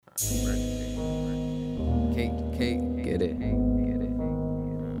Get it.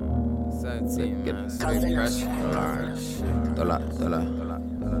 17, man. Straight pressure. $1.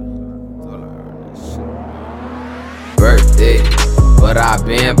 Birthday, but I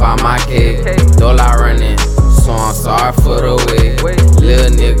been by my cake. $1 running, so I'm sorry for the wait.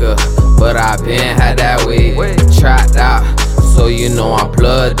 Lil' nigga, but I been had that way. Trapped out, so you know I'm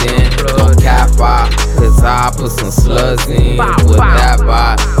plugged in. Don't cap out, cause I put some slugs in. With that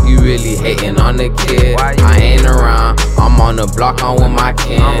vibe, you really hating on the kid. I ain't around, I'm on the block, I'm with my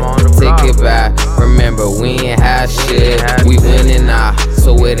kin. Take it back, remember we ain't had shit. We winning now,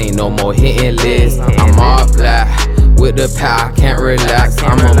 so it ain't no more hitting lists. I'm all black, with the power, I can't relax.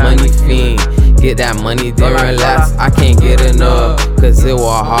 I'm a money fiend, get that money, then relax. I can't get enough, cause it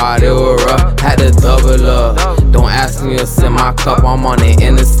was hard, it was rough. Had to double up, don't ask me to send my cup, I'm on the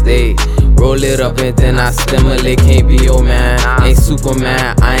interstate. Roll it up and then I stimulate, can't be your man. Ain't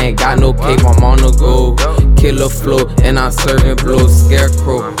Superman, I ain't got no cape, I'm on the go. Killer flow, and I'm serving blows,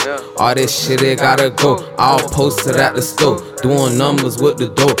 scarecrow. All this shit, it gotta go. I'll post it at the stove, doing numbers with the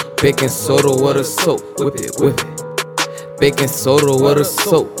dope. Baking soda with a soap, whip it, whip it. Baking soda with a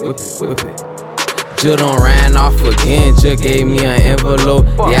soap, whip it, whip it. Just done ran off again, just gave me an envelope.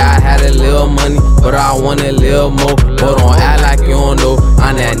 Yeah, I had a little money, but I want a little more. But don't act like you don't know,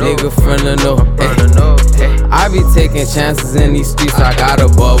 I'm that nigga from the know. I be taking chances in these streets, I got a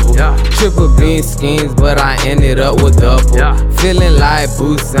bubble. Triple bean schemes, but I ended up with double. Feeling like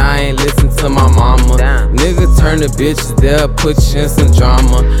Boots, I ain't listen to my mama. Nigga turn the bitches, they'll put you in some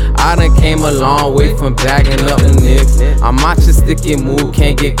drama. I done came a long way from bagging up the nicks. I'm out your sticky move,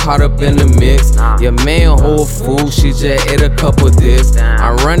 can't get caught up in the mix. Your main whole fool, she just ate a couple dicks.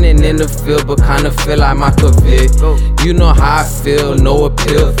 I'm running in the field, but kinda feel like Michael Vick. You know how I feel, no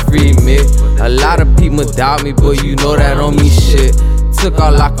appeal, free mix. A lot of people doubt me, but you know that don't mean shit. Took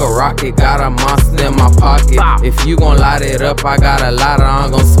off like a rocket, got a monster in my pocket. If you gon' light it up, I got a lighter,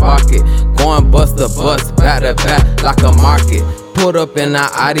 I'm gon' spark it. Go and bust the bus, back to back like a market. Pulled up in the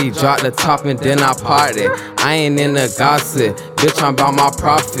Audi, dropped the top and then I parted. I ain't in the gossip, bitch, I'm about my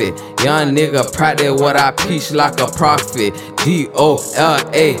profit. Young nigga practice what I preach like a prophet.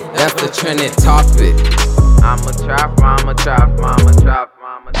 DOLA, that's the trending topic. I'm a trapper,